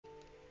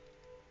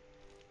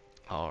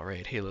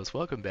Alright, Halos,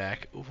 welcome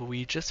back.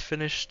 We just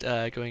finished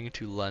going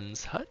into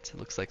Lun's hut. It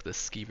looks like the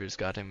skeevers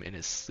got him in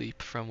his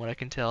sleep from what I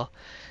can tell.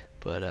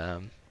 But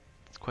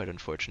it's quite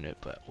unfortunate,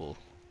 but we'll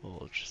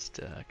just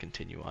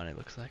continue on, it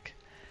looks like.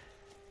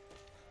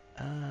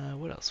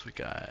 What else we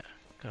got?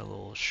 Got a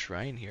little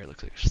shrine here,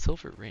 looks like a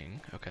silver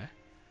ring, okay.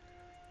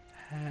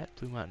 Hat,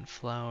 Blue Mountain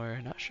Flower,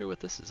 not sure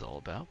what this is all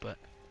about, but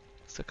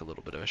looks like a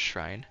little bit of a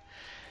shrine.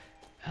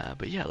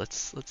 But yeah,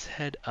 let's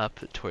head up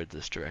towards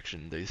this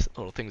direction. These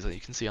little things that you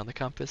can see on the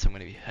compass, I'm going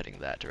to be heading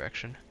that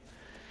direction.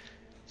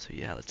 So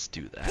yeah, let's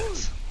do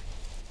that.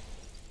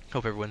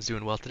 Hope everyone's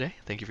doing well today.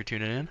 Thank you for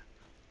tuning in.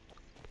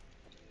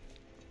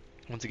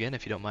 Once again,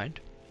 if you don't mind,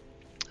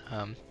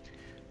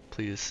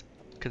 please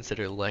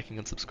consider liking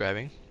and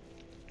subscribing.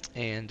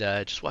 And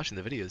just watching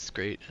the video is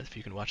great if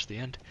you can watch the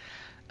end.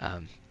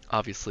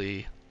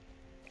 Obviously,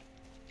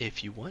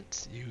 if you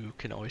want, you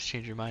can always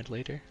change your mind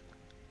later.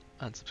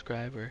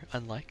 Unsubscribe or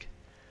unlike.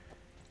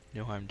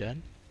 No harm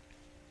done.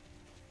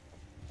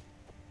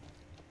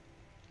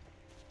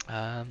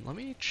 Let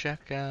me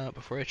check out,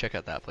 before I check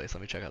out that place,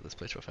 let me check out this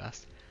place real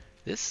fast.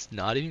 This,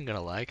 not even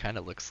gonna lie, kind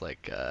of looks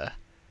like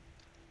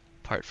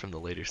part from the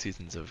later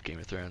seasons of Game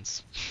of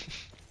Thrones.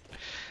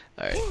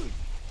 Alright.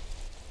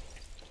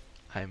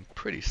 I'm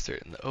pretty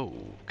certain that, oh,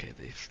 okay,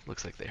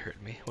 looks like they hurt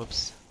me.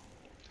 Whoops.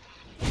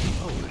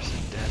 Oh, there's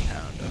a death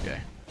hound, okay.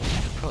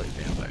 They're probably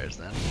vampires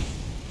then.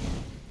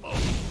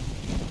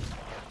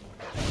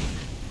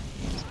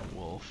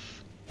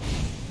 Wolf.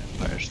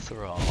 Vampire's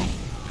thrall.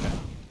 Okay.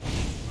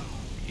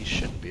 He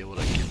shouldn't be able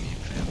to give me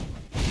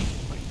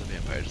like the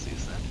vampire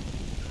disease then.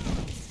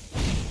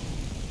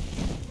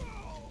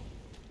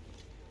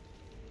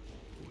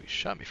 Ooh, he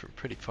shot me from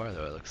pretty far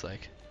though, it looks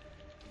like.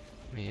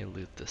 Let me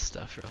loot this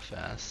stuff real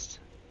fast.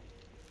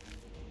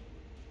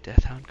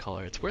 Deathhound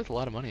collar. It's worth a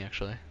lot of money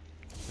actually.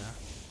 Yeah.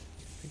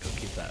 I think I'll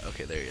keep that.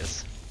 Okay, there he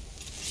is.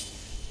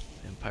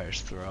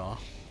 Vampire's thrall.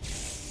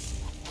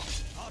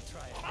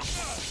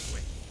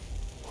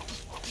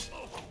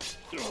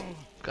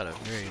 Got a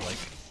very like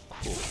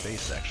cool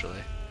face actually.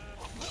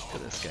 Look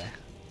at this guy.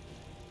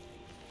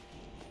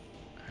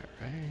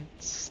 Alright,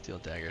 steel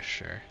dagger,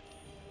 sure.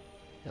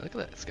 Yeah, look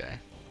at this guy.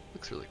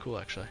 Looks really cool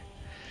actually.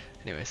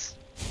 Anyways.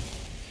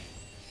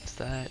 Is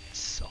that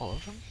all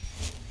of them?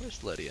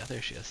 Where's Lydia?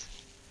 There she is.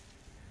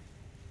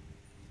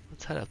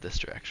 Let's head out this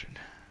direction.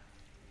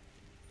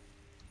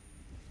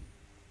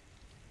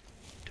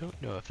 Don't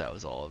know if that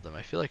was all of them.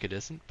 I feel like it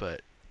isn't,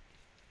 but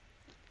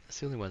that's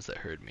the only ones that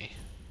heard me.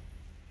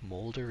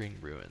 Moldering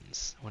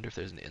Ruins. I wonder if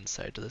there's an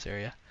inside to this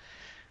area.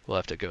 We'll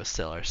have to go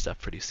sell our stuff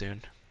pretty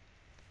soon.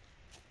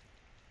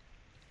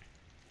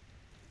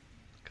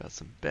 Got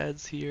some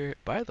beds here.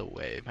 By the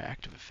way, my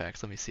active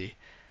effects, let me see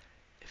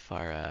if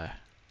our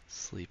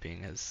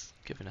sleeping has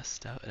given us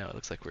stuff. No, it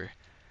looks like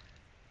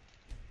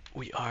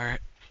we are,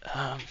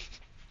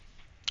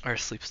 our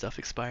sleep stuff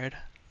expired.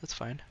 That's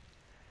fine.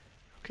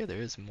 Okay,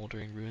 there is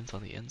Moldering Ruins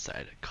on the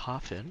inside. A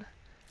coffin.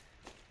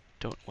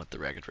 Don't want the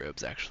ragged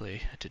robes,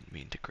 actually. I didn't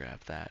mean to grab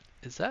that.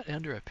 Is that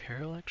under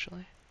apparel,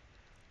 actually?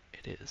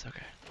 It is,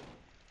 okay.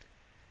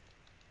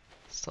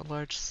 Just a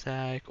large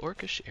sack.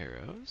 Orcish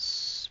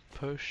arrows.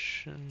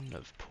 Potion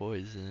of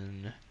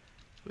poison.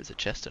 There's a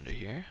chest under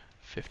here.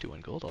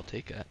 51 gold, I'll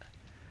take it.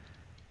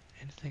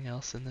 Anything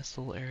else in this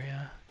little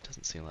area?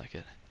 Doesn't seem like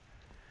it.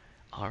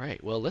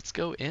 Alright, well let's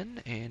go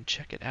in and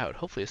check it out.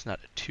 Hopefully it's not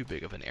too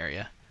big of an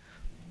area.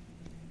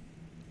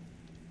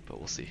 But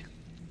we'll see.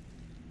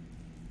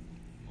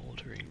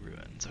 Moldering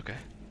Ruins, okay.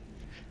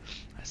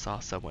 I saw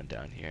someone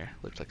down here.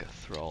 Looked like a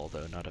thrall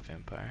though, not a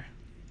vampire.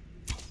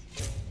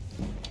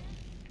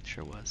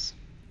 Sure was.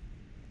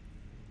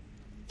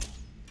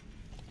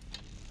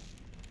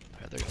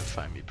 Alright, they're gonna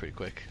find me pretty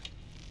quick.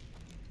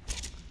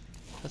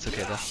 That's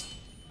okay though.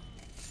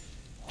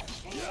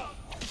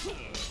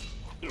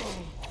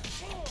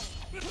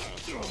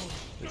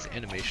 This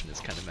animation is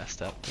kind of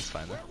messed up. That's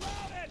fine though.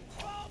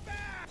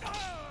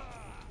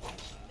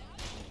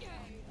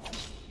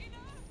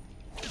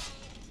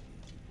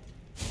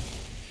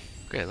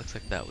 Okay, looks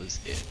like that was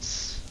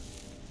it.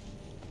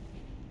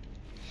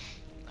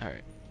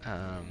 Alright,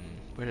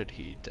 where did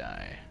he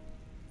die?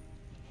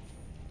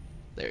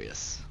 There he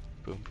is.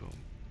 Boom, boom,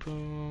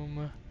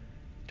 boom.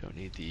 Don't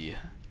need the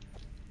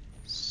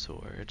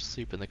sword.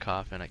 Sleep in the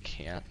coffin, I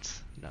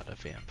can't. Not a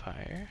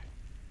vampire.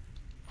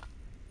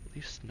 At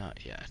least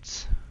not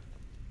yet.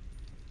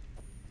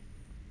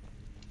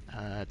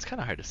 It's kind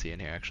of hard to see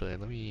in here actually.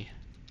 Let me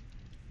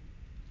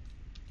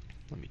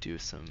do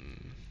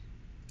some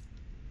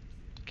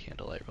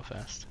candlelight real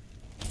fast.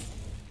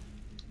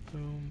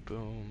 Boom,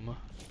 boom.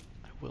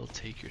 I will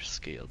take your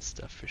scaled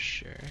stuff for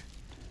sure.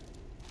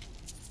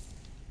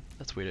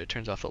 That's weird, it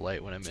turns off the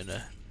light when I'm in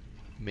a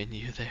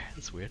menu there.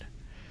 That's weird.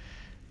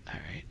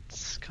 Alright,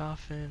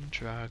 coffin,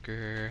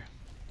 Draugr.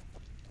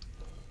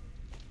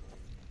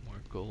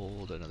 More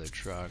gold, another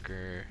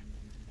Draugr.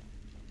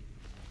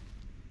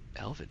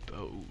 Elven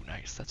bow, ooh,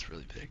 nice, that's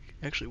really big.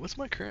 Actually, what's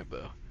my current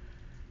bow?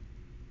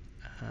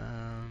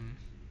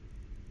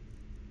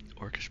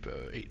 Orcish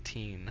bow,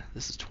 18.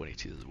 This is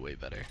 22, this is way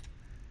better.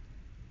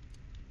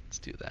 Let's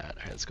do that.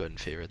 Alright, let's go ahead and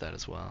favorite that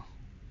as well.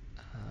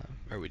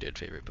 Or we did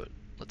favorite, but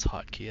let's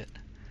hotkey it.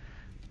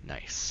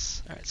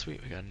 Nice. Alright,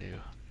 sweet. We got a new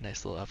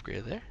nice little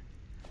upgrade there.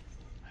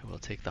 I will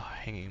take the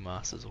hanging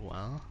moss as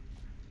well.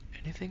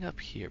 Anything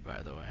up here,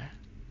 by the way?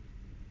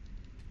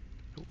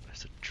 Oh,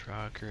 there's a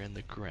Draugr in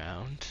the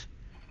ground.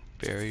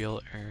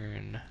 Burial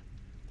urn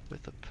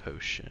with a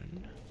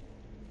potion.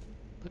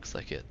 Looks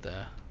like it,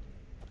 though.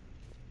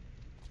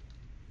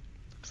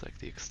 Looks like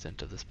the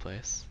extent of this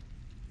place.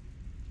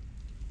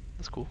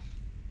 That's cool.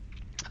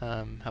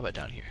 How about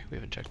down here? We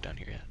haven't checked down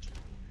here yet.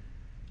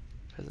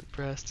 Peasant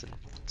breast and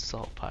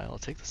salt pile. I'll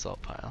take the salt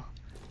pile.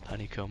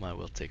 Honeycomb I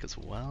will take as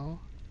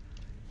well.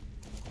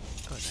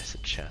 Oh, nice, a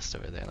chest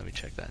over there. Let me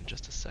check that in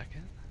just a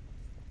second.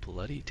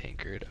 Bloody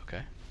tankard,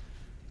 okay.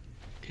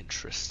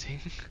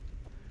 Interesting.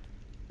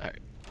 Alright.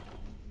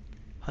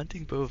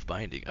 Hunting bow of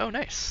binding. Oh,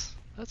 nice.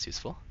 That's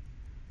useful.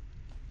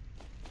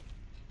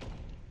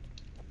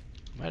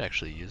 Might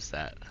actually use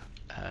that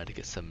to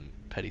get some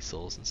petty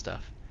souls and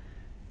stuff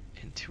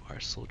into our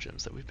soul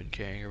gems that we've been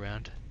carrying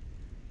around.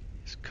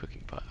 This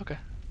cooking pot. Okay.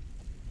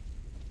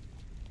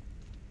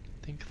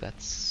 I think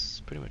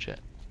that's pretty much it.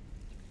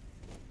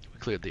 We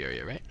cleared the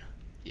area, right?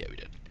 Yeah, we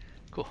did.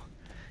 Cool.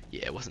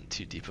 Yeah, it wasn't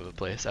too deep of a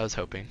place. I was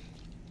hoping.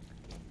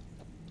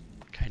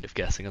 Kind of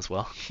guessing as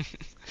well.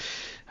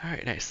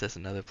 Alright, nice. There's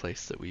another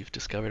place that we've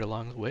discovered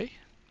along the way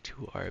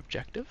to our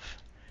objective.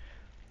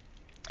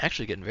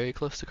 Actually getting very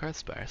close to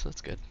Karthspire, so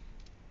that's good.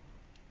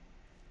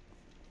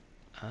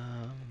 We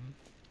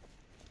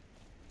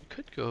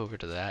could go over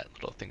to that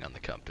little thing on the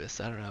compass.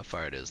 I don't know how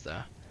far it is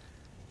though.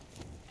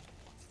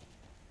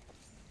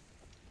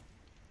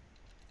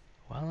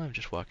 While I'm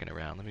just walking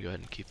around, let me go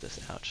ahead and keep this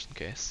out just in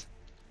case.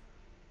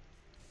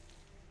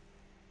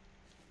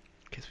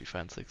 In case we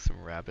find like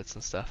some rabbits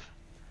and stuff.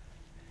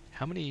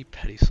 How many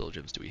petty soul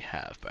gems do we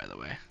have, by the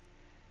way?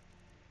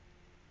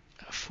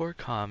 4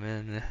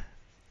 common,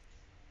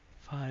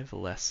 5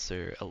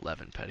 lesser,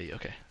 11 petty.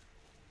 Okay,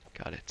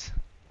 got it.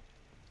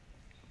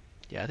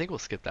 Yeah, I think we'll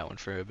skip that one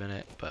for a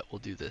minute, but we'll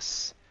do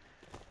this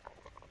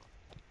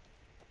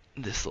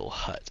little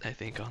hut, I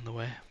think, on the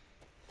way.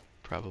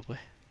 Probably.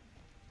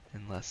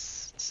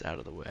 Unless it's out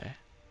of the way.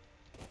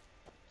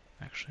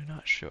 Actually,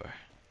 not sure.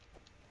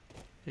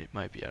 It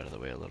might be out of the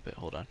way a little bit.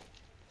 Hold on.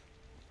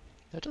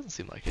 That doesn't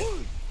seem like it.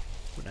 Oh,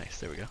 nice.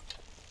 There we go.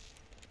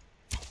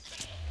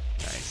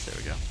 Nice. There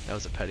we go. That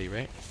was a petty,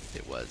 right?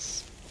 It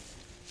was.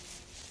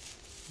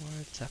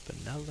 More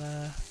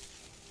Tapanella.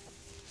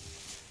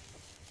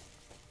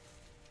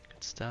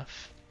 Good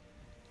stuff.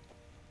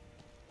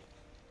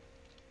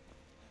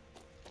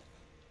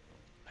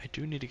 I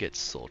do need to get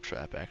Soul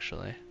Trap,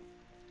 actually.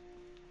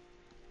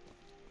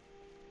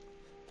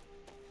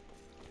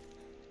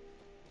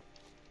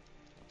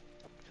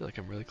 I feel like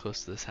I'm really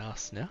close to this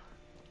house now.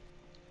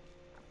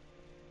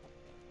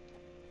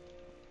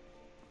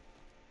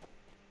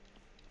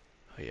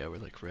 Oh yeah, we're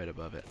like right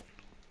above it.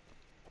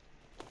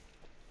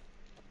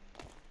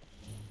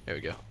 There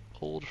we go.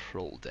 Old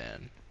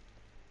Hroldan.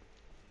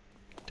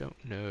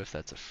 Don't know if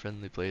that's a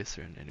friendly place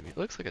or an enemy. It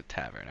looks like a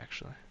tavern,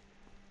 actually.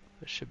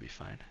 But it should be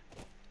fine.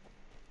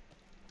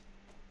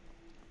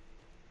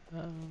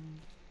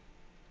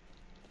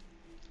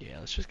 Yeah,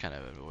 let's just kind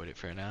of avoid it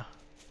for now.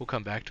 We'll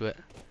come back to it.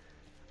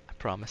 I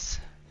promise.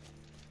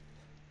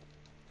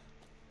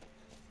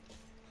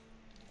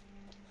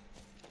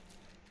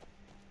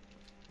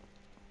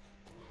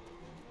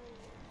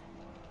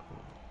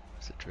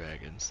 There's a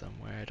dragon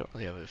somewhere. I don't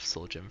really have a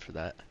soul gem for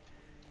that.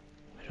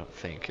 I don't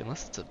think,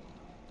 unless it's a.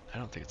 I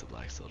don't think it's a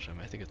black soul gem.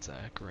 I think it's a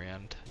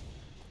grand.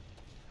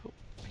 Oh,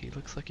 he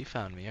looks like he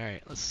found me. All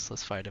right,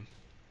 let's fight him.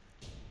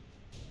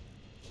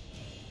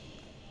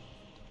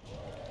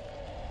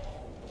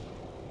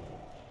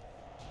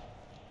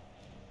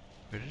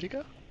 Where did he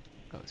go?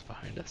 Oh, it's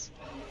behind us.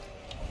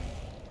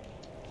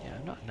 Yeah,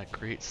 I'm not in a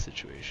great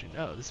situation.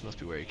 Oh, this must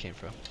be where he came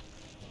from.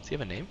 Does he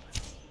have a name?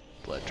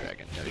 Blood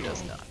Dragon. No, he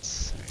does not.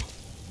 Right.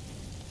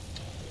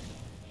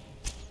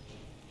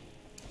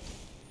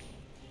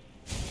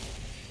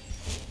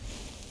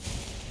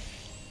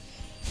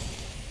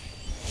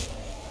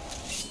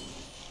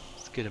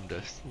 Let's get him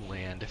to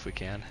land if we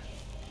can.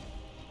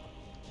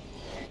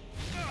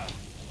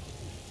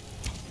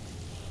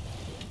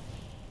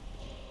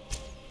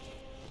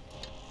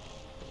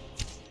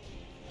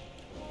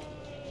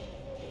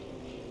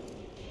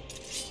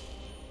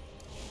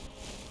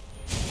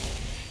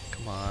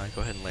 Go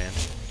ahead and land.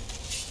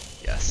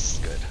 Yes,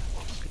 good.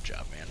 Good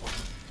job, man.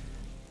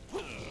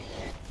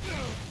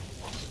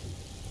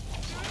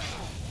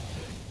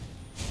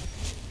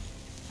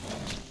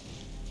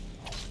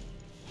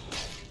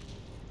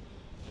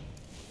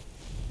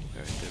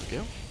 Alright, there we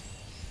go.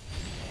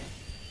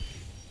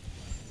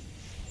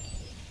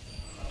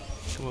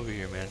 Come over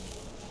here, man.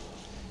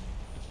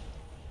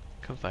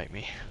 Come fight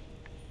me.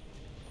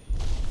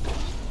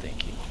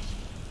 Thank you.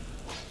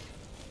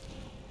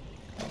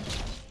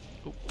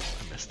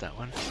 That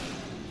one.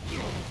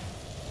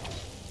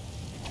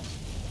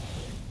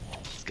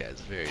 This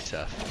guy's very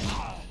tough.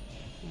 Oh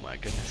my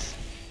goodness.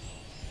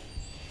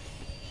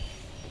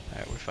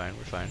 Alright, we're fine,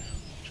 we're fine.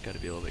 Just gotta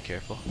be a little bit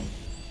careful.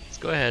 Let's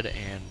go ahead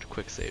and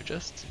quick save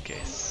just in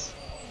case.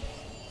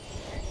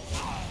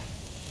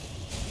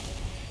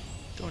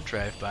 Don't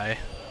drive by.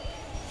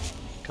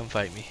 Come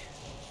fight me.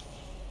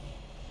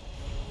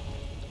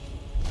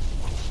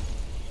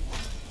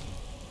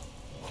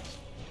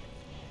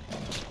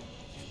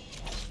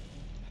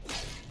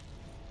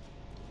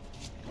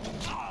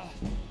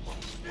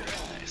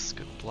 Nice,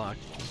 good block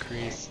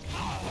increase.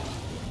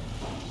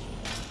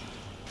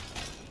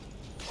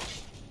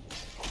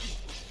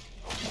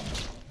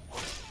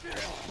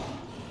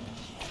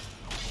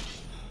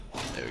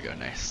 There we go,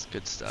 nice.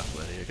 Good stuff,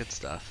 Lydia, good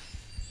stuff.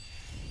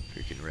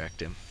 Freaking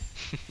wrecked him.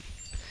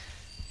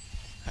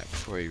 Alright,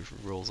 before he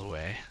rolls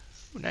away.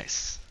 Ooh,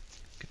 nice.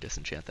 Could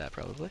disenchant that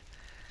probably.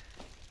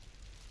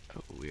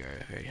 Oh, we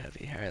are very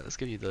heavy. Alright, let's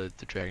give you the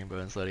dragon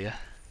bones, Lydia.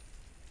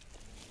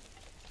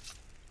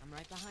 I'm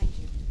right behind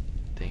you.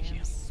 Thank you. I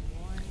am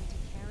sworn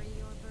to carry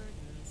your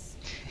burdens.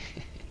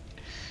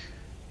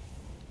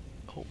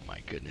 Oh my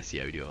goodness,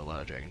 yeah, we do have a lot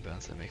of dragon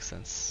bones, that makes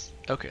sense.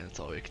 Okay, that's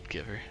all we could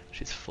give her.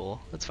 She's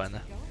full. That's fine though.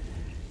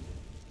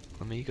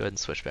 Let me go ahead and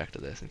switch back to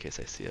this in case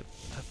I see a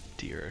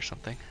deer or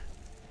something.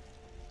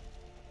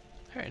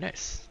 Alright,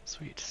 nice.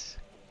 Sweet.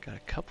 Got a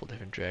couple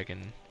different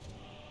dragon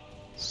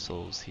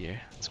souls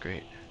here. That's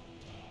great.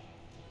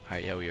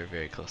 Alright, yeah, we are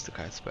very close to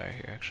Karthspire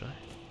here actually.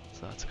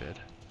 So that's good.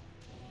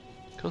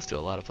 Close to a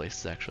lot of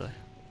places actually.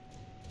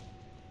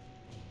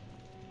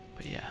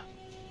 But yeah.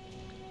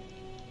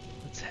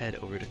 Let's head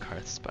over to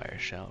Karthspire,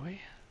 shall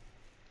we?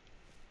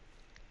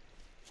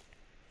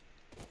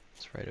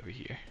 It's right over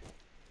here.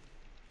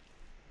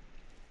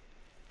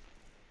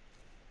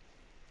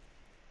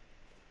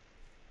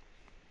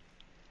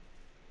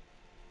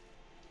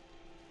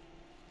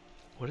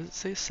 What does it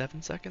say?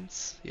 7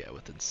 seconds? Yeah,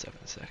 within 7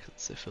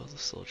 seconds it fills a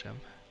soul gem.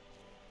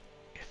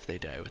 If they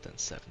die within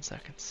 7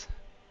 seconds.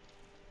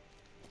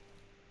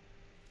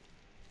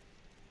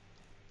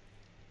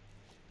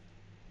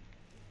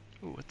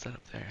 Ooh, what's that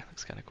up there?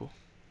 Looks kinda cool.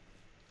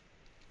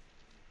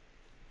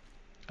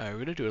 Alright, we're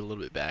gonna do it a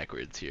little bit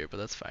backwards here, but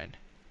that's fine.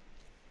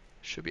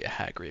 Should be a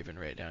hag raven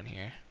right down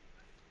here.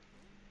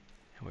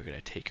 And we're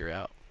gonna take her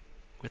out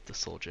with the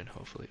soul gem,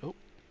 hopefully. Oh.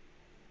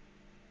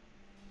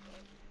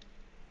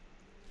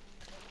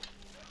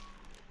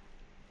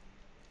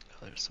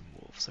 Oh, there's some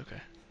wolves, okay.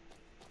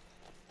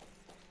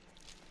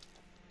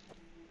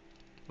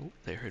 Oh,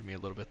 they heard me a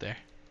little bit there.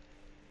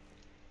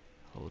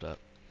 Hold up.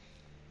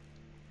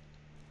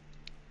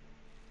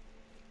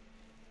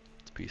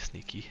 Let's be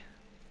sneaky.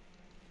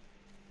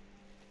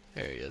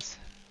 There he is.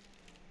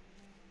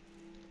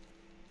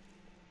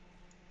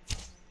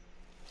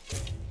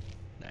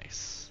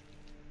 Nice.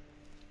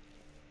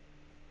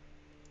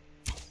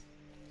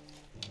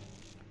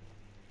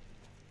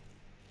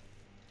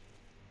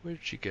 Where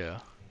did she go?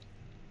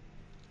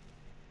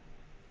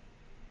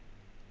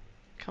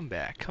 Come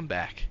back, come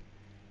back.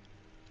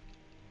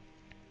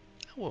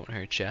 I won't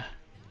hurt ya.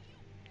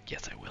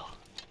 Yes, I will.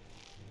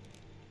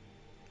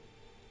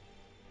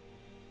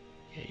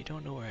 Yeah, you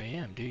don't know where I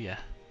am, do ya?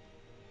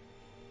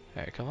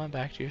 Alright, come on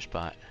back to your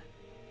spot.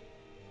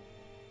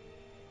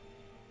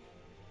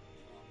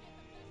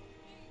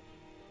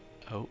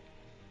 Oh.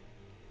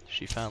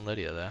 She found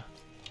Lydia, though.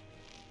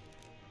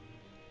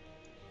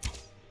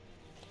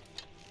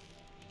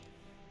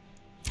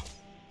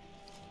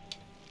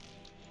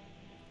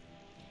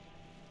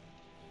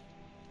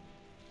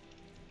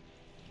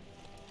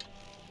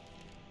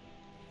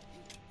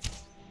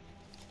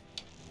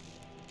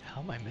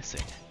 How am I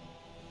missing?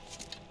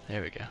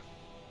 There we go.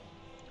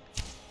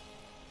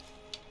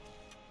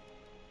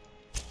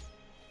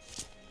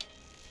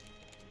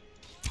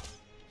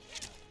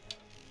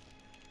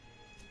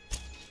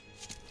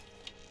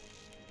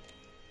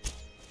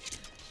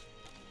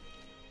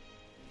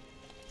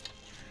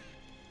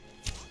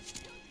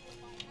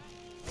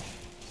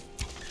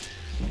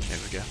 There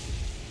we go.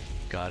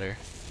 Got her.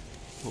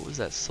 What was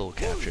that soul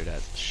captured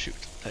as? Shoot,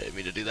 I didn't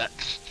mean to do that.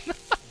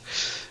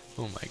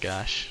 Oh my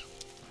gosh.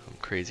 I'm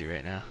crazy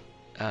right now.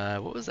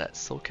 What was that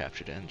soul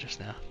captured in just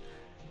now?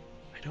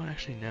 I don't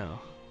actually know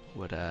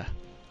what the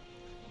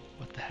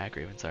hag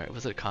ravens are.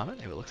 Was it a common?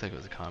 It looks like it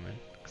was a common,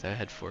 because I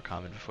had 4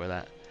 common before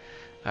that.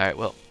 Alright,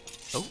 well.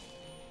 Oh!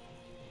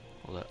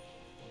 Hold up.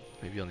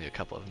 Maybe only a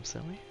couple of them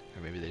sent me?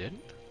 Or maybe they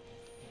didn't?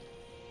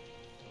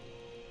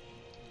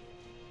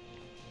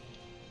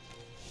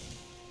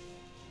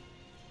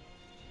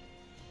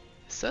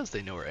 It says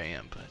they know where I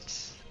am,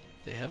 but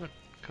they haven't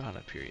gone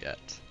up here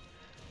yet.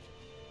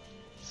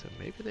 So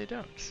maybe they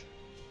don't.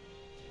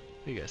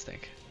 What do you guys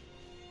think?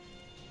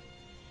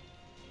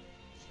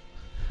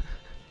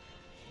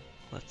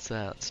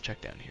 Let's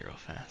check down here real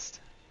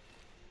fast.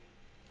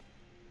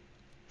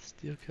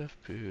 Steel cuff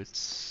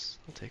boots.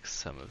 I'll take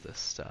some of this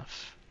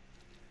stuff.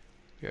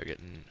 We are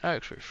getting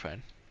actually we're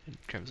fine in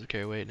terms of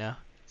carry weight now,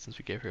 since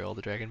we gave her all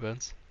the dragon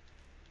bones.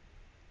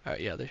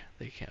 Alright, yeah,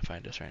 they can't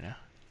find us right now.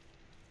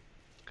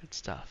 Good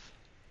stuff.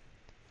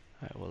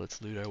 Alright, well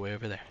let's loot our way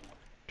over there.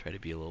 Try to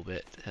be a little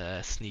bit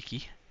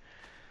sneaky.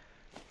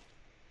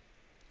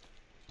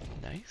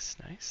 Nice,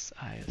 nice.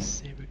 Eye of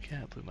Saber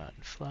Cat, Blue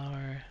Mountain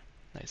Flower.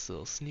 Nice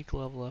little sneak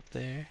level up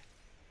there.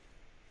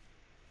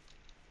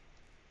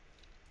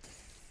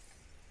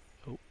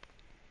 Oh,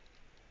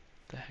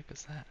 the heck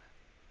is that?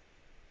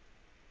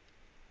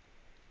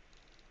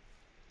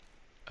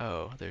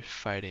 Oh, they're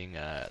fighting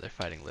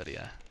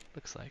Lydia.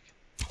 Looks like,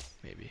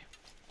 maybe,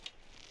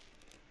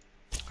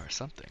 or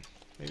something.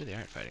 Maybe they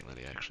aren't fighting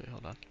Lydia actually.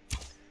 Hold on.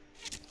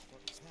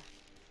 What was that?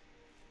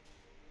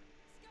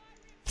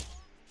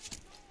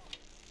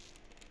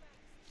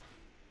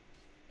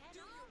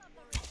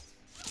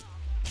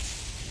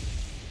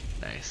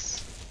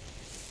 Nice.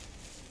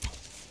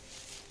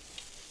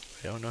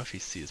 I don't know if he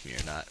sees me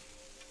or not.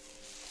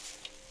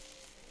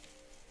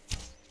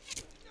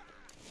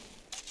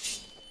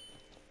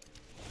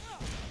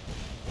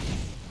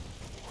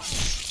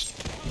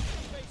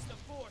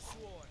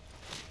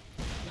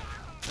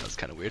 That was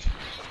kind of weird.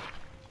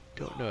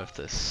 Don't know if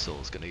the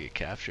soul's gonna get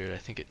captured. I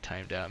think it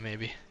timed out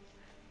maybe.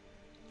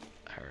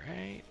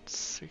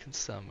 Alright, we can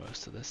sell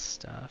most of this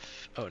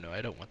stuff. Oh no,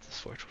 I don't want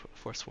this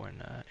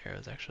Forsworn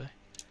arrows actually.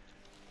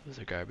 Those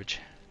are garbage.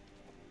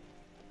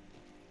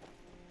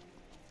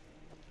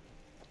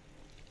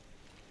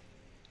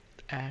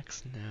 The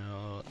axe,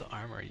 no. The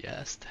armor,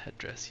 yes. The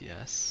headdress,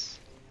 yes.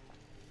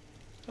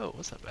 Oh,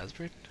 what's up,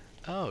 Asbrid?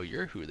 Oh,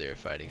 you're who they're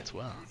fighting as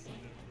well.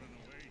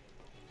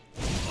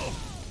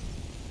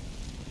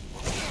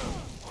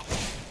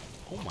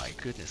 Oh my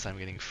goodness, I'm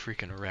getting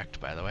freaking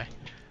wrecked, by the way.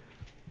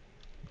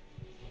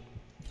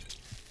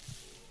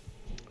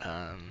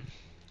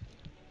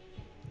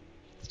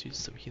 Let's use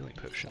some healing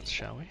potions,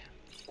 shall we?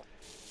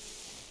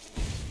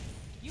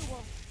 You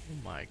won't. Oh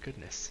my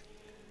goodness.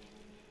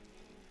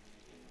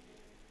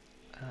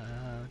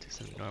 Do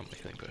some normal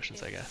healing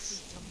potions, I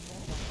guess.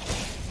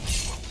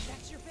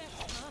 That's your best,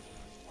 huh?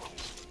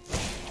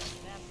 That's the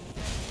best you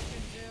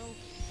can do.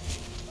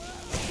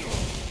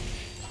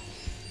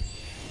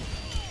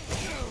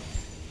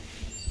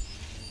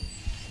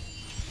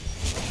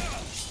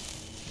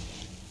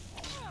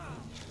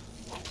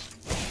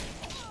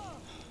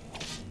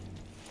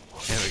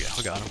 There we go,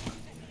 we got him.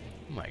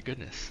 Oh my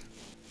goodness.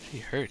 He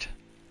hurt.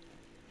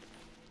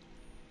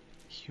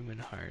 Human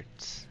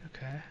hearts,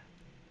 okay.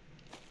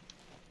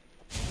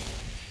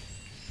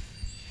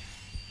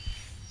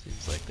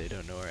 Seems like they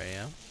don't know where I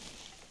am,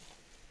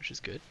 which is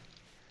good.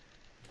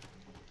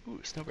 Ooh,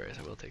 snowberries,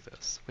 I will take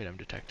those. Wait, I'm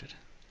detected.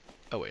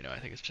 Oh wait, no, I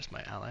think it's just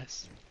my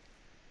allies.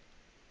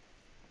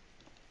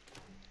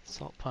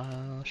 Salt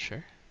pile,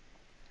 sure.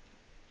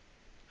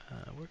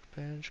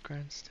 Workbench,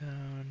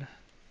 grindstone.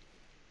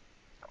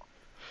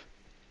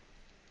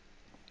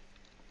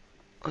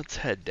 Let's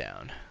head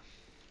down.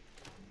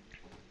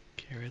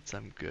 Carrots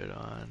I'm good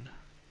on.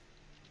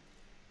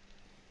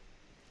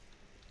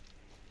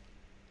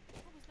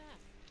 What was that?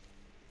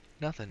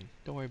 Nothing,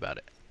 don't worry about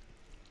it.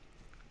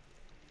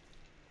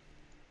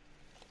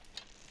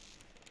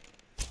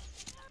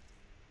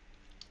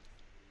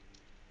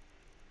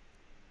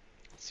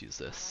 Let's use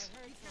this. I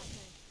heard something.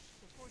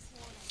 The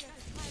Forsworn said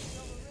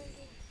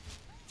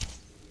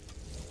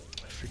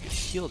I freaking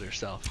healed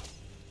herself.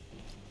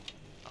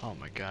 Oh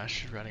my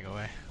gosh, she's running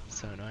away.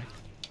 So annoying.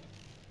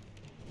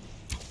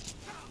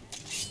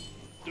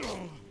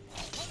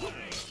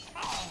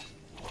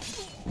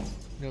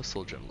 No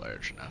soul gem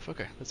large enough.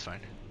 Okay, that's fine.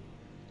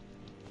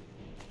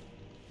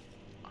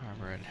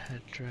 Armor and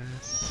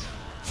headdress.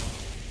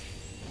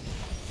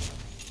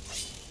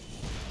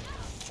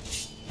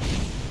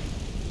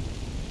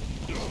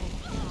 Boom,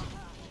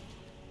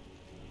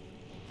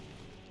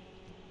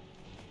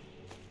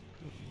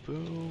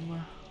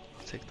 boom.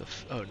 I'll take the.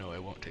 Oh no, I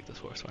won't take this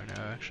Forsworn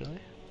now. Actually,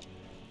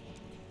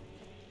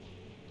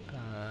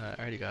 I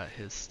already got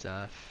his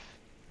stuff.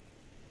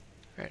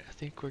 Alright, I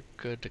think we're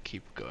good to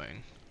keep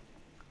going.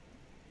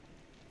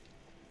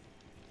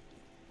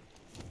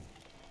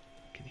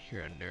 I can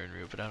hear a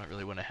Nernru, but I don't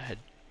really want to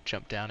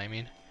jump down, I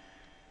mean.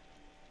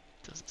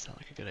 Doesn't sound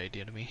like a good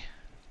idea to me.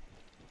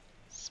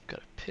 It's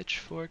got a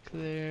pitchfork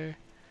there.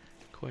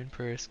 Coin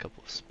purse,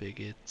 couple of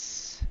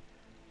spigots.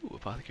 Ooh,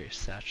 apothecary's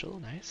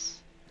satchel,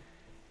 nice.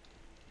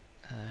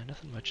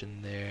 Nothing much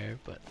in there,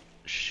 but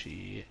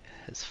she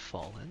has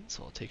fallen,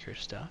 so I'll take her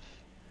stuff.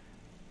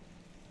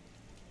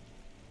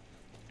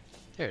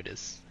 There it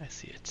is. I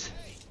see it.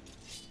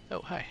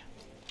 Oh, hi.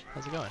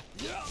 How's it going?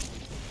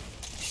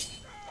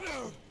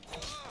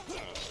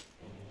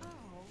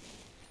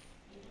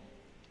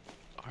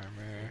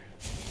 Armor.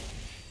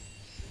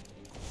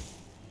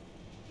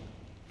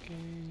 Okay.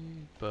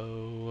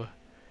 Bow.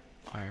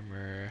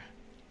 Armor.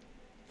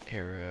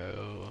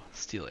 Arrow.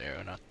 Steel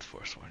arrow, not the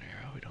Forsworn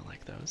arrow. We don't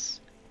like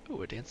those.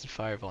 Ooh, a Dance in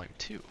Fire Volume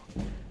 2.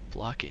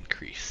 Block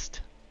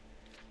increased.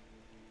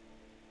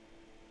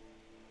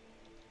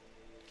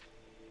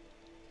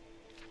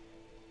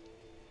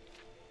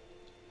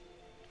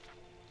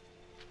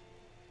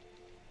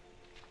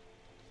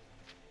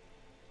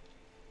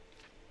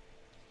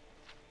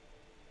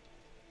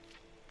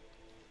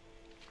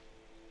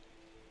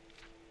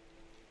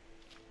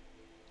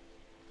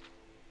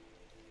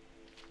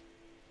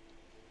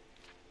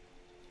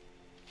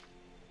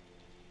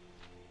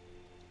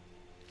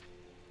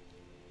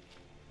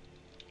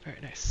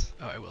 Alright, nice.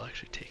 Oh, I will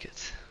actually take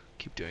it.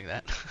 Keep doing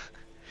that.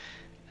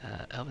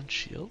 Elven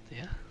Shield,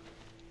 yeah.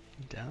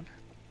 Down.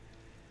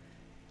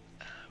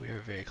 We are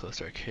very close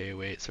to our KO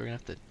weight, so we're gonna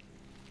have to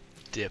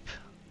dip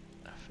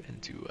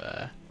into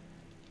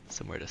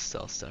somewhere to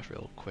sell stuff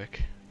real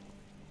quick.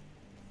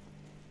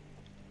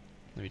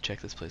 Let me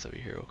check this place over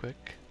here real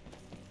quick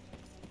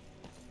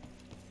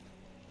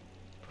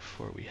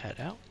before we head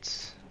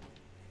out.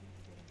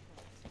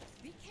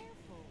 Be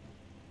careful.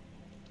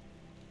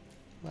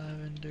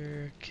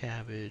 Lavender,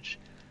 cabbage,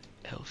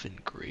 elfin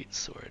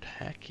greatsword.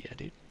 Heck yeah,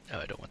 dude. Oh,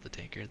 I don't want the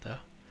tankard though.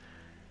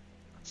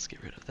 Let's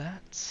get rid of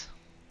that.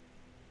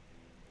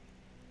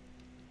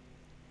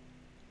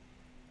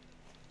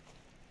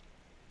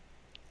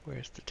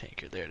 Where's the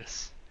tankard? There it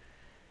is.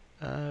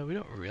 We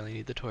don't really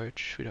need the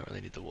torch. We don't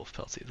really need the wolf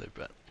pelts either,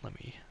 but let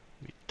me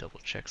double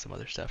check some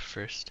other stuff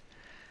first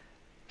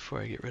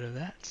before I get rid of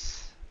that.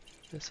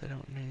 This I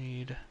don't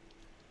need.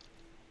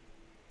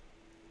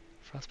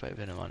 Frostbite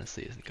venom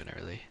honestly isn't gonna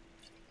really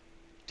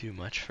do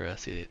much for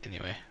us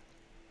anyway,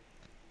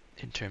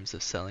 in terms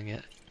of selling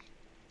it.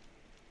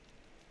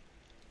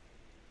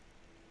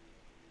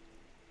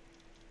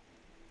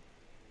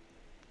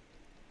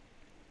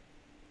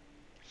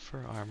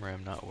 For armor,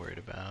 I'm not worried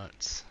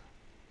about.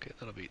 Okay,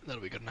 that'll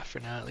be good enough for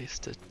now, at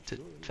least to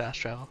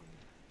fast travel.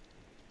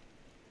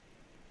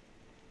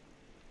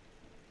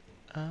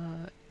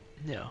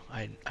 No,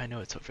 I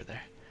know it's over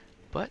there,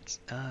 but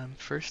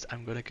first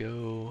I'm gonna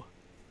go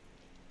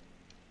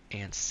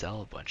and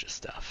sell a bunch of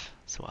stuff.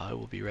 So I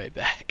will be right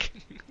back.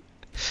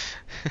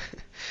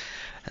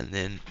 And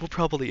then we'll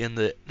probably end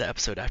the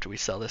episode after we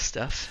sell this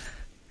stuff.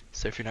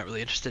 So if you're not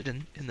really interested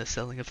in the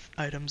selling of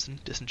items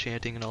and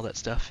disenchanting and all that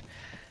stuff,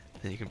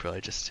 then you can probably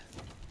just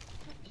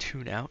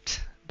tune out.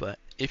 But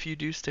if you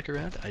do stick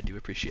around, I do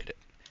appreciate it.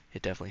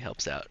 It definitely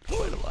helps out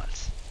quite a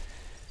lot.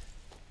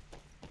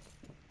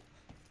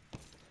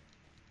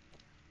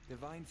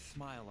 Divine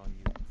smile on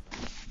you.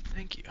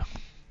 Thank you.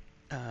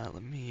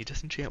 Let me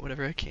disenchant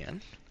whatever I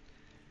can.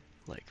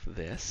 Like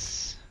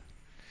this,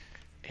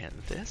 and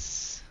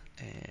this,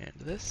 and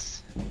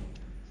this.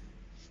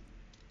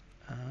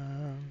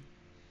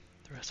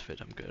 The rest of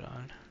it I'm good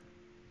on.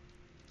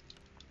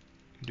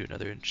 Do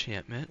another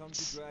enchantment. Come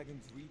to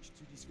Dragon's Reach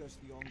to discuss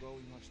the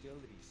ongoing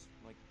hostilities,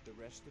 like the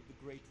rest of the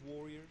great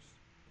warriors.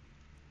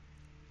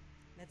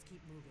 Let's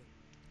keep moving.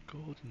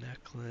 Gold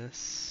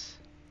necklace.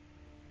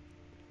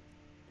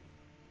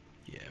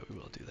 Yeah, we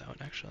will do that one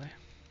actually.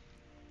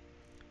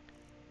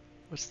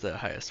 What's the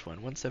highest one?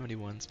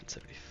 171,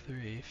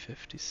 73,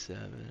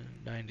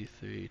 57,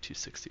 93,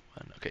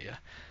 261. Okay, yeah.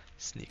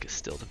 Sneak is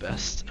still the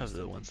best of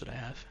the ones that I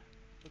have.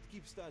 But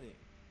keep studying.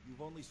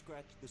 You've only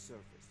scratched the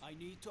surface. I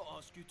need to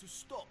ask you to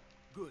stop.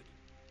 Good.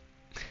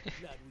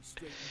 Glad we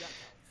straightened that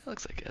out. It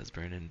looks like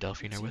Esbern and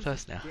Delphine are with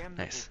us now.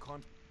 Nice.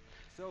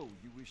 So,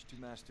 you wish to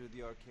master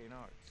the arcane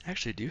arts?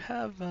 Actually, do you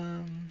have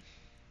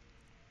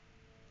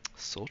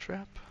Soul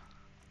Trap?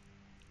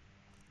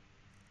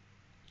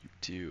 You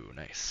do.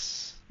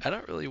 Nice. I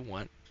don't really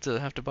want to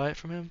have to buy it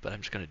from him, but I'm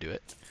just gonna do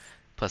it.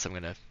 Plus, I'm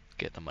gonna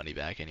get the money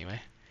back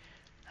anyway.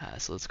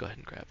 So let's go ahead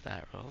and grab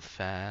that real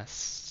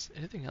fast.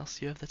 Anything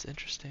else you have that's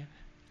interesting?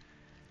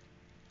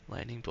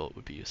 Lightning Bolt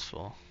would be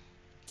useful.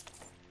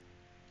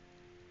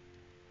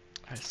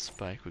 Ice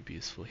Spike would be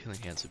useful. Healing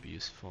Hands would be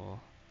useful.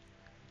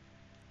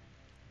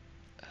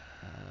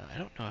 I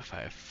don't know if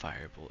I have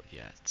Firebolt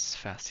yet.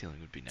 Fast healing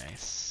would be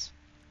nice.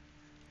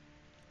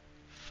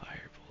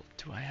 Firebolt.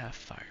 Do I have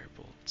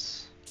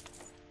Firebolts?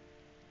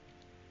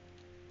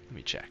 Let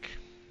me check.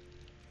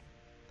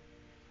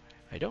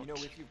 I don't. You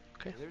know,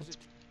 Okay, let's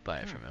buy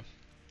it from him.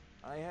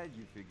 I had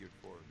you figured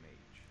for a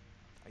mage.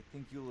 I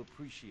think you'll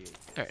appreciate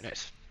this. Alright,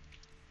 nice.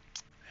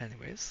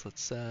 Anyways,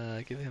 let's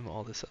give him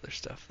all this other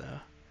stuff though.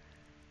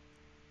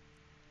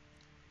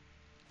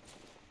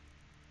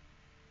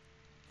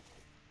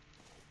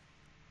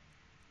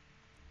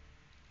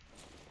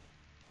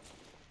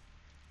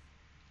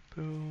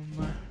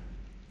 Boom.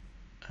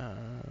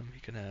 He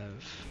can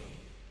have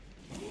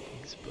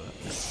these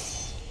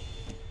books.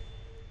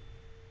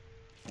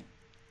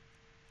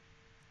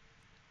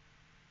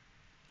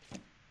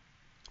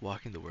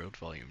 Walking the World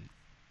Volume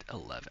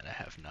 11. I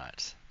have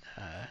not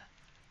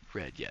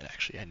read yet,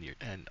 actually,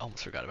 and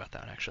almost forgot about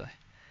that one, actually.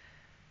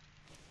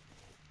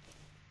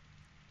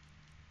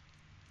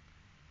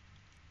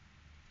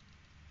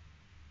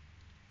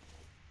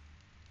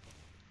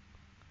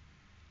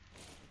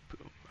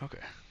 Boom. Okay,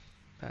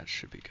 that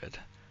should be good.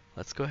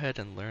 Let's go ahead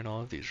and learn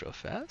all of these real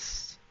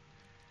fast.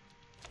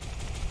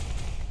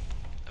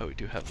 Oh, we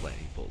do have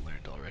Lightning Bolt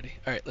learned already.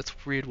 Alright, let's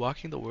read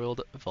Walking the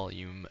World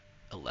Volume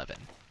 11.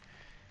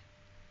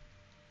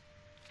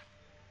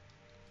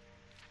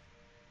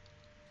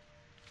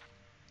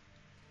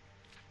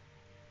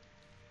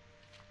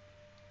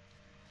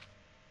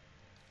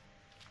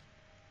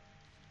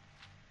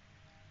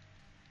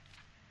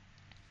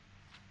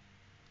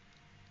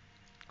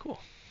 Cool.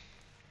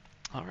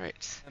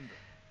 Alright.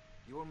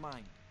 Your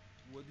mind.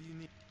 What do you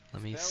need?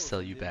 Let me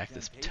sell you back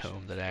this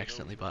tome that I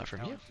accidentally bought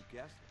from you.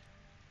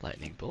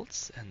 lightning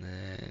bolts, and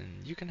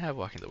then you can have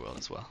walking the world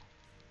as well.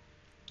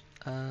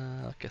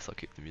 I guess I'll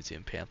keep the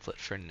museum pamphlet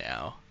for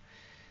now.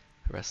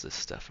 The rest of this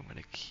stuff I'm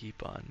gonna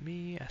keep on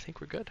me. I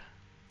think we're good.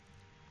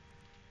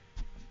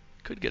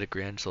 Could get a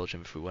grand soul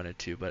gem if we wanted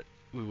to, but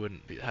we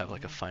wouldn't have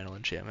like a final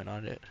enchantment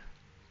on it.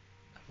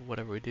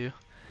 Whatever we do.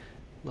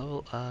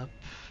 Level up.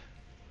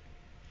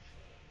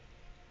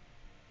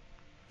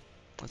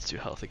 Let's do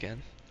health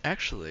again.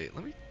 Actually,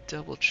 let me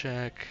double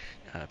check.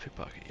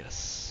 Pickpocket,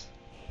 yes.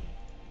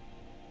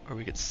 Or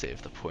we could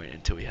save the point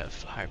until we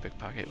have higher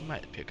pickpocket.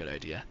 Might be a good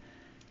idea.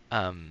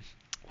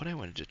 What I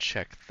wanted to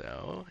check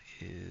though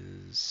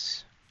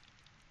is,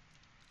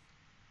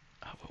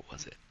 what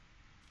was it?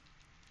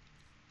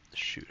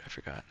 Shoot, I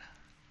forgot.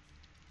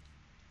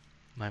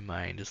 My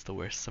mind is the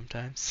worst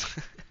sometimes.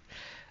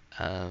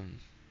 Oh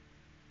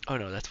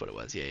no, that's what it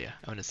was. Yeah.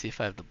 I want to see if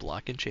I have the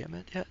block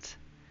enchantment yet.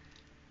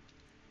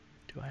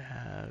 Do I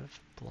have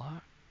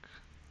block?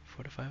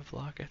 4 to 5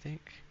 block, I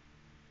think.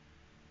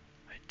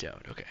 I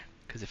don't. Okay,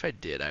 because if I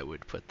did, I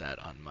would put that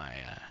on my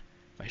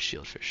my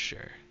shield for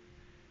sure.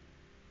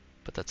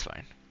 But that's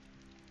fine.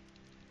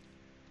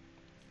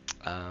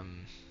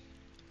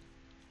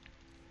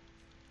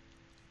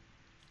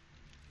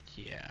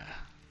 Yeah.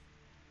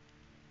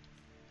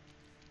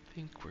 I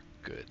think we're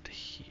good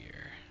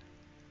here.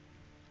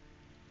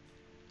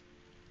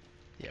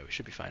 Yeah, we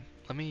should be fine.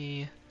 Let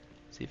me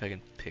see if I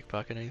can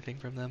pickpocket anything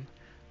from them.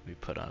 Let me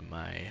put on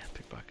my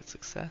pickpocket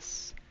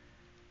success.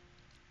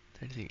 Is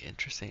there anything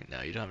interesting?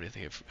 No, you don't have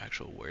anything of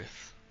actual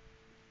worth,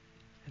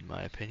 in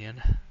my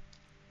opinion.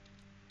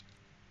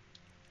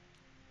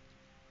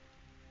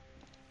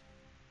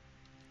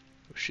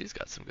 Oh, she's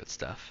got some good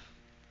stuff.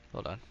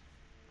 Hold on.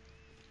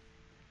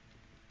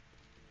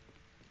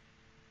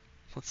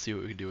 Let's see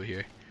what we can do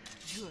here.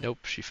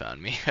 Nope, she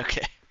found me.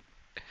 Okay.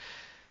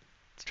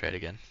 Let's try it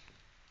again.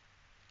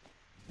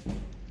 There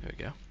we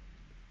go.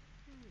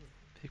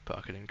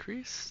 Pickpocket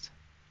increased.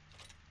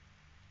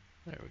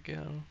 There we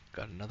go.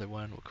 Got another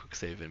one. We'll quick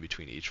save in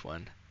between each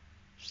one,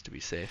 just to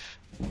be safe.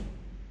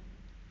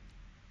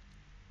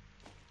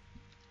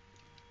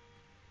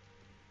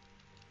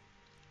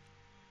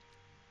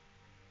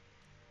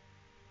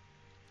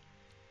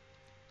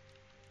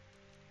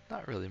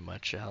 Not really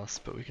much else,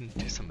 but we can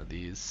do some of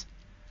these.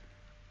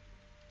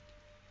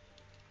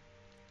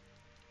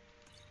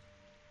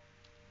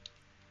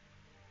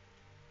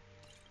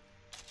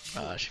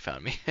 She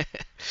found me.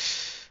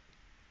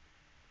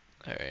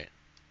 Alright.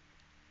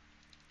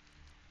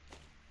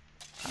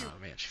 Oh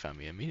man, she found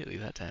me immediately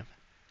that time.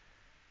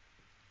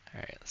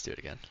 Alright, let's do it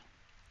again.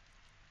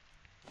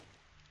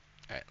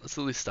 Alright, let's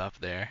at least stop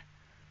there.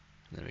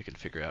 And then we can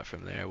figure out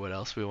from there what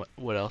else we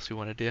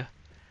want to do.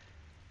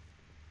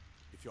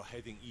 If you're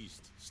heading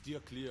east, steer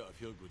clear of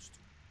Hillgood's.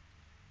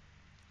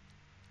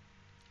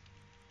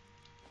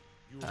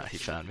 He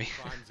found me.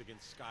 Crimes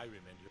against Skyrim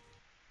and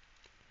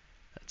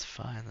That's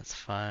fine, that's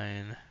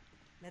fine.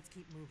 Let's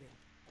keep moving.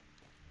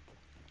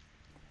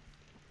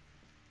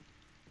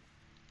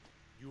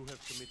 you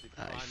have committed He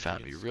crimes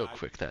found me against real Skyrim.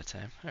 quick that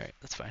time. Alright,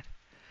 that's fine.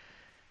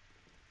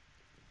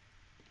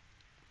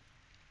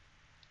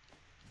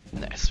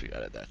 Nice, we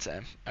got it that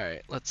time.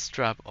 Alright, let's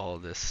drop all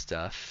this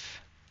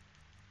stuff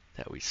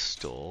that we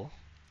stole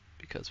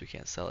because we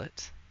can't sell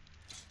it.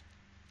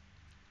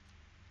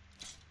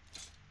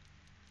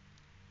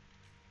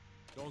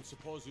 Don't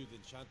suppose you'd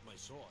enchant my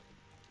sword.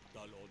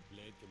 Dull old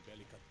blade can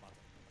barely cut butter.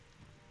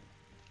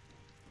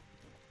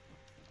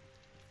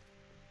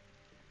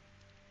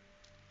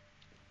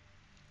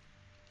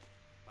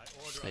 By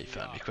order Hey, of you the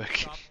found me Ark, quick.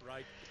 stop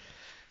right.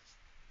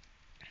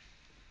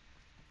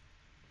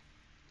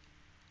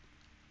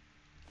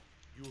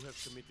 You have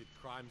committed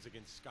crimes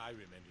against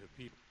Skyrim and her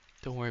people.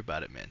 Don't worry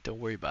about it, man. Don't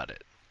worry about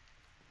it.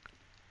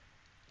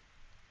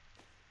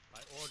 By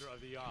order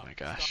of the Oh Ark, my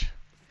gosh.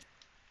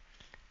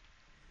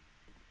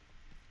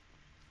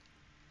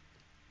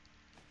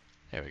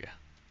 There we go.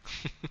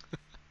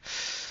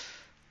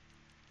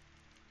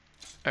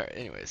 Alright,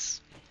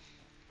 anyways.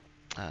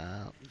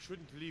 You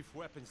shouldn't leave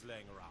weapons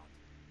laying around.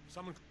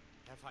 Someone.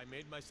 Have I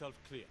made myself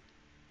clear?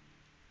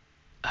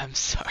 I'm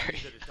sorry.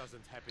 See that it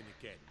doesn't happen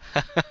again.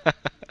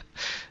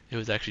 It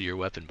was actually your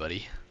weapon,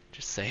 buddy.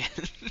 Just saying.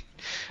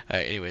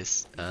 Alright,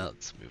 anyways,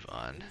 let's move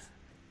on.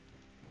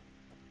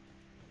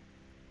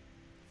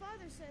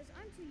 Father says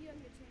I'm too young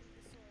to change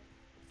the sword,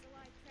 so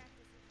I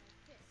practice with my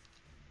fists.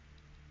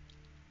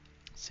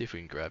 See if we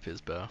can grab his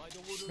bow. By the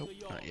order Nope, of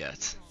the not Ark.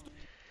 yet.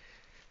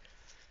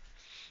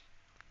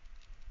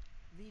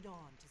 Lead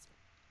on to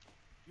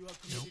You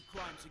have committed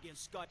crimes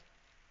against Sky.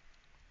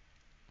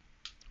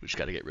 We just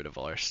gotta get rid of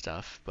all our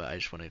stuff, but I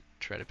just want to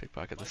try to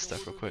pickpocket By this the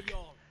stuff real order of the quick.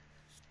 Ark.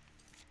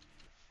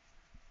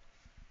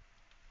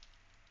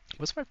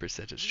 What's my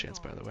percentage chance,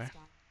 by the way?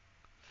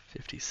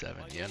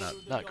 57. By the Yeah, order not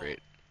of the not Ark. great.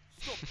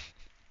 Stop.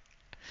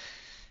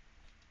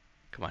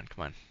 Come on,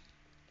 come on.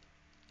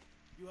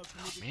 You have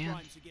committed man.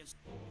 crimes against.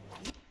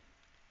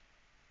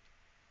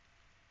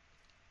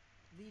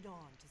 lead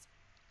on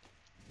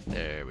to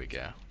There we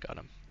go. Got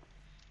him.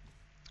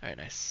 Alright,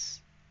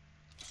 nice.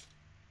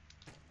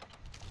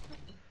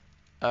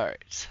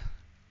 Alright.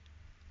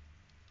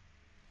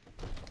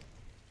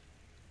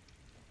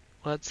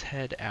 Let's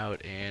head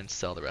out and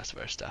sell the rest of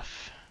our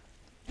stuff.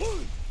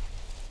 Oh,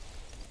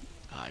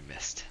 I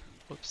missed.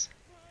 Whoops.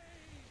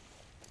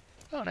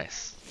 Oh,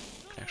 nice.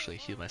 Can actually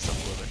heal myself a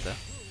little bit though.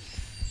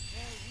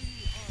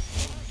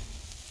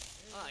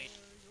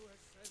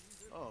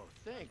 Oh,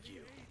 thank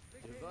you.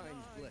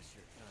 Divines bless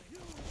your kind.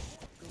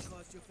 Go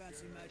cast your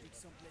fancy magic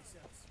someplace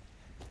else.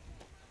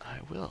 I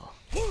will.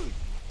 The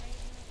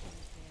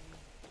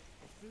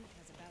fruit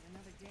has about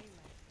another day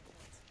left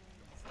before it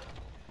springs.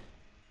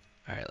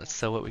 Alright, let's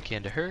sell what we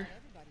can to her,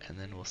 and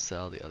then we'll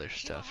sell the other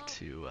stuff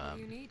to What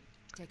do you need?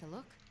 Take a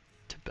look.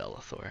 to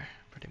Bellathor,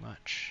 pretty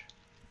much.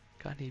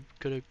 Got any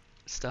good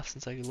stuff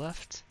since I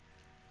left?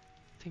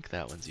 I think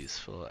that one's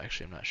useful.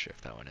 Actually, I'm not sure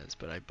if that one is,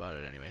 but I bought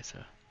it anyway, so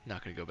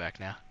not gonna go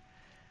back now.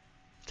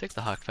 Take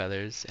the hawk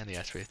feathers and the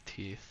ice wraith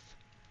teeth.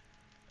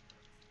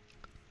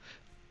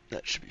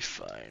 That should be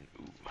fine.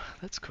 Ooh,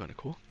 that's kind of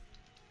cool.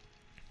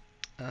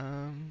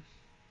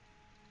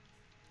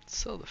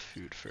 Sell the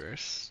food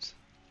first.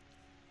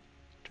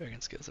 Dragon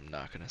scales I'm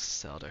not gonna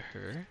sell to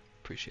her.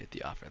 Appreciate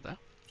the offer though.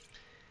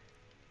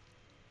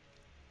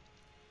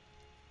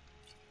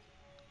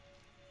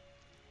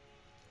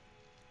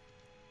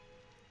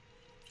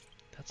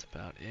 That's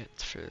about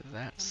it for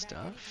that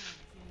stuff.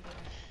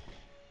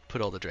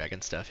 Put all the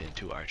dragon stuff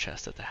into our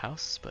chest at the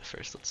house, but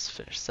first let's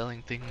finish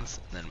selling things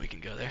and then we can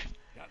go there.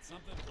 Got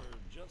something for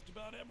just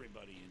about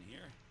everybody in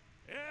here.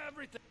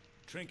 Everything.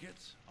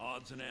 Trinkets,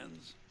 odds and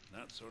ends,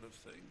 that sort of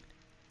thing.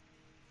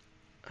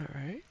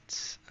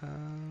 Alright.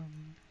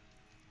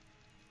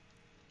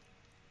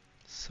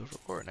 Silver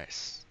ore,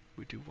 nice.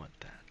 We do want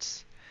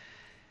that.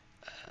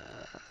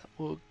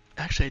 Well,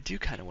 actually I do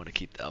kind of want to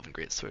keep the Elven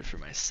Greatsword for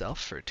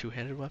myself for a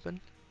two-handed weapon.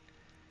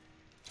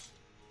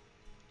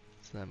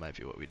 So that might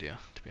be what we do,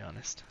 to be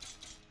honest.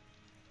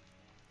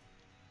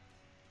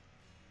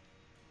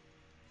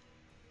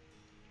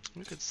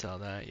 We could sell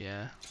that,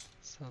 yeah.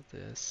 Sell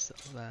this, sell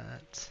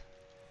that.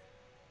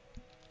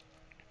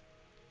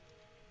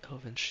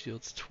 Elven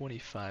Shield's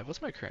 25.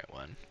 What's my current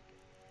one?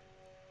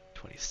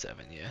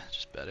 27, yeah,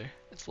 just better.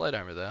 It's light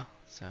armor though,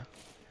 so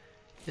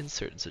in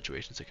certain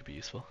situations it could be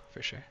useful,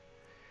 for sure.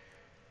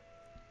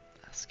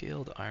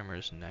 Scaled armor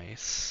is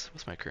nice.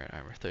 What's my current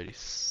armor?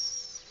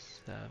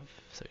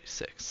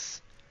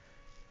 36.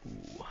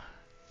 Ooh.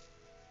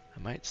 I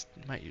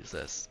might use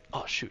this.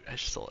 Oh shoot, I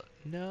just sold it.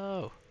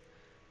 No!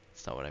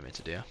 That's not what I meant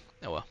to do.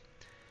 Oh well.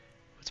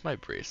 What's my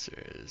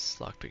bracers?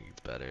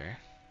 Lockpicking's better.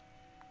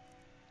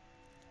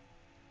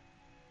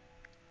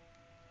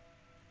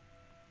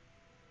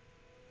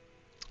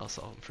 I'll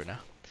solve them for now.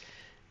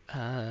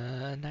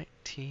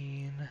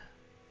 19,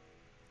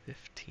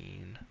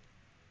 15.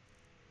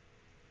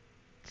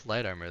 It's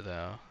light armor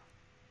though.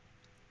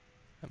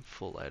 I'm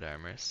full light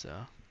armor,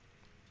 so.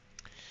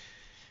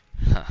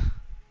 Huh.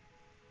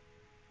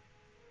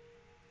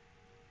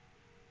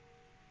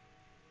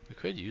 We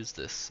could use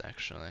this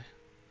actually.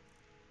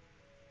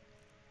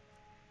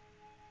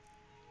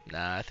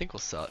 Nah, I think we'll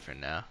sell it for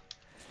now.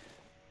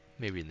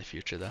 Maybe in the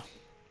future though.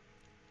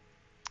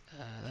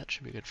 That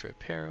should be good for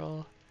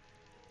apparel.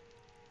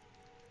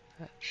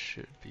 That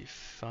should be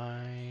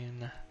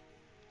fine.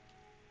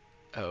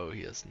 Oh,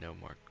 he has no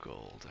more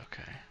gold.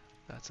 Okay,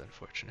 that's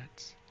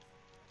unfortunate.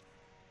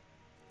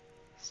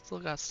 Still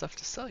got stuff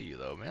to sell you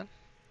though, man.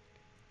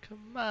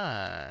 Come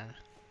on.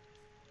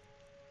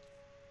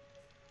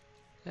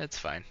 It's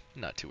fine.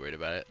 Not too worried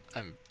about it.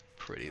 I'm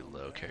pretty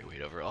low carry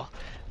weight overall.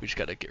 We just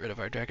gotta get rid of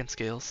our dragon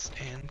scales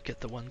and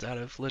get the ones out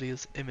of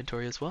Lydia's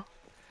inventory as well.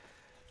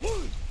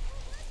 The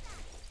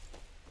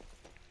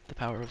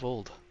power of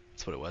old.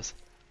 That's what it was.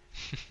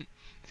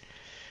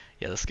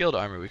 Yeah, the scaled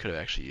armor we could have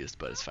actually used,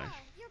 but it's fine.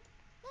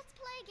 Let's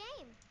play a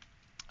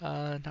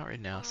game. Not right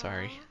now,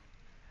 sorry.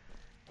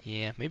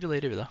 Yeah, maybe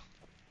later though.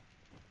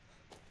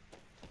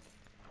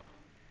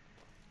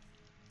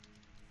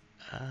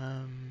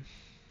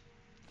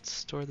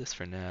 Store this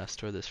for now,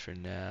 store this for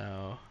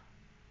now.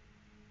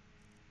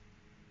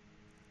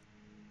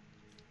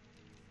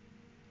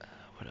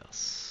 What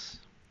else?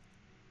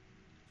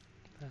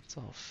 That's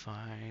all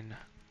fine.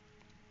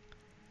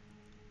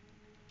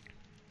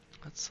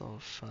 That's all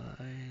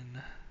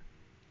fine.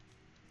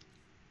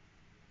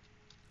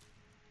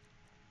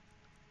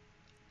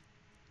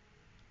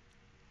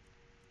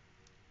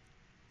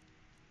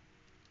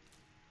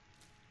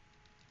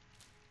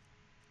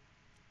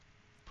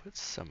 Put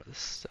some of this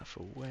stuff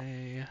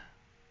away.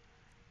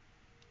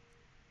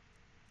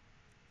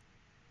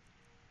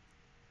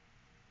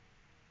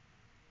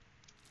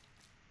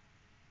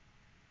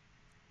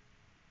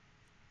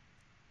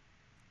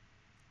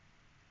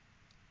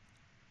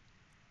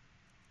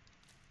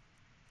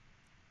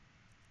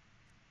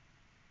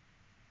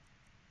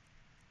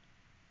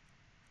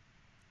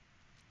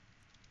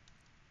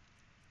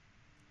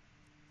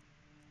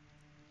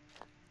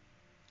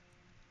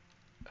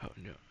 Oh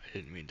no, I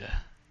didn't mean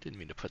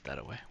to put that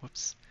away.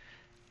 Whoops.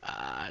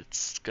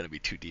 It's gonna be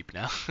too deep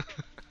now.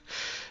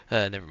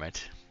 Never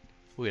mind.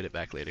 We'll get it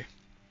back later.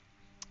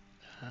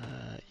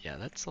 Yeah,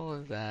 that's all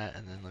of that,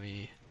 and then let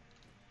me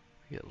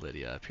get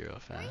Lydia up here real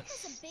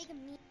fast. There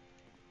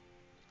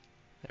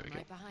we go.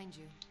 Right behind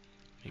you.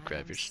 You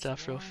grab your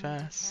stuff real sworn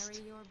to fast.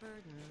 carry your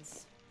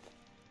burdens.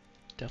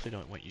 Definitely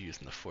don't want you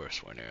using the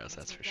Force-Worn arrows, that's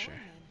Let's for get sure.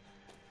 going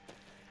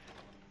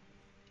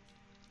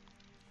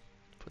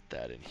Put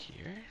that in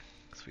here,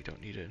 because we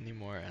don't need it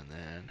anymore, and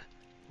then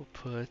we'll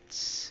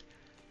put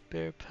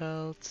bear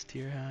pelts,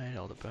 deer hide,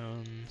 all the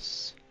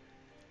bones.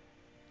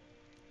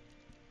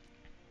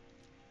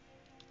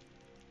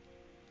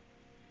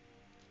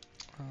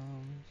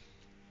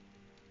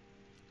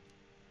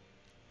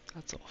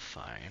 That's all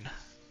fine.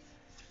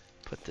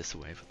 Put this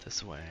away, put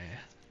this away,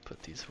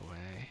 put these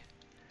away.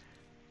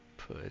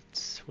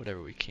 Put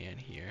whatever we can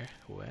here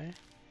away.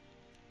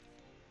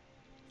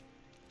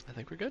 I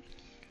think we're good.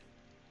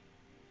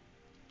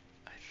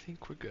 I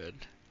think we're good.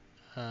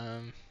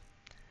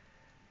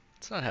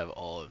 Let's not have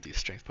all of these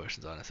strength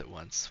potions on us at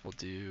once. We'll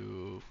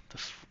do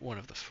one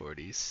of the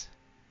 40s.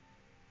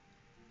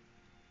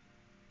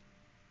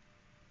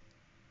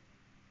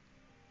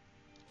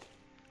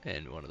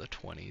 And one of the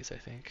 20s, I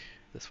think.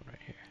 This one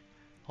right here.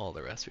 All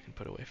the rest we can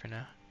put away for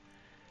now.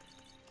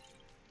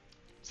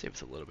 Save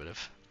us a little bit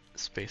of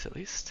space at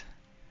least.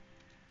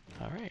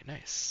 Alright,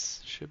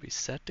 nice. Should be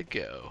set to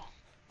go.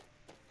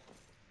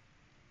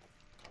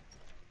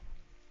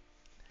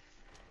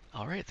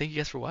 Alright, thank you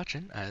guys for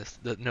watching. I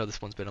know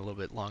this one's been a little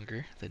bit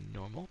longer than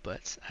normal,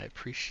 but I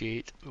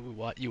appreciate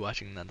you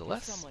watching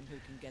nonetheless. Someone who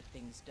can get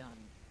things done.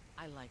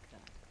 I like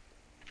that.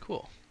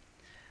 Cool.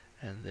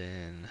 And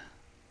then...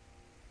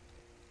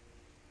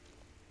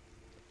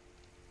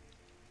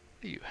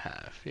 what do you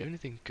have? Do you have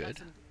anything good?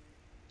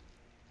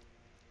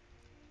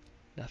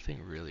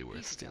 Nothing really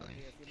worth stealing,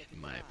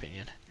 in my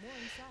opinion.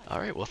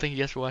 Alright, well thank you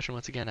guys for watching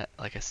once again,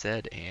 like I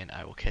said, and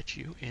I will catch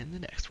you in the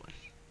next one.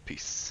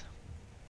 Peace.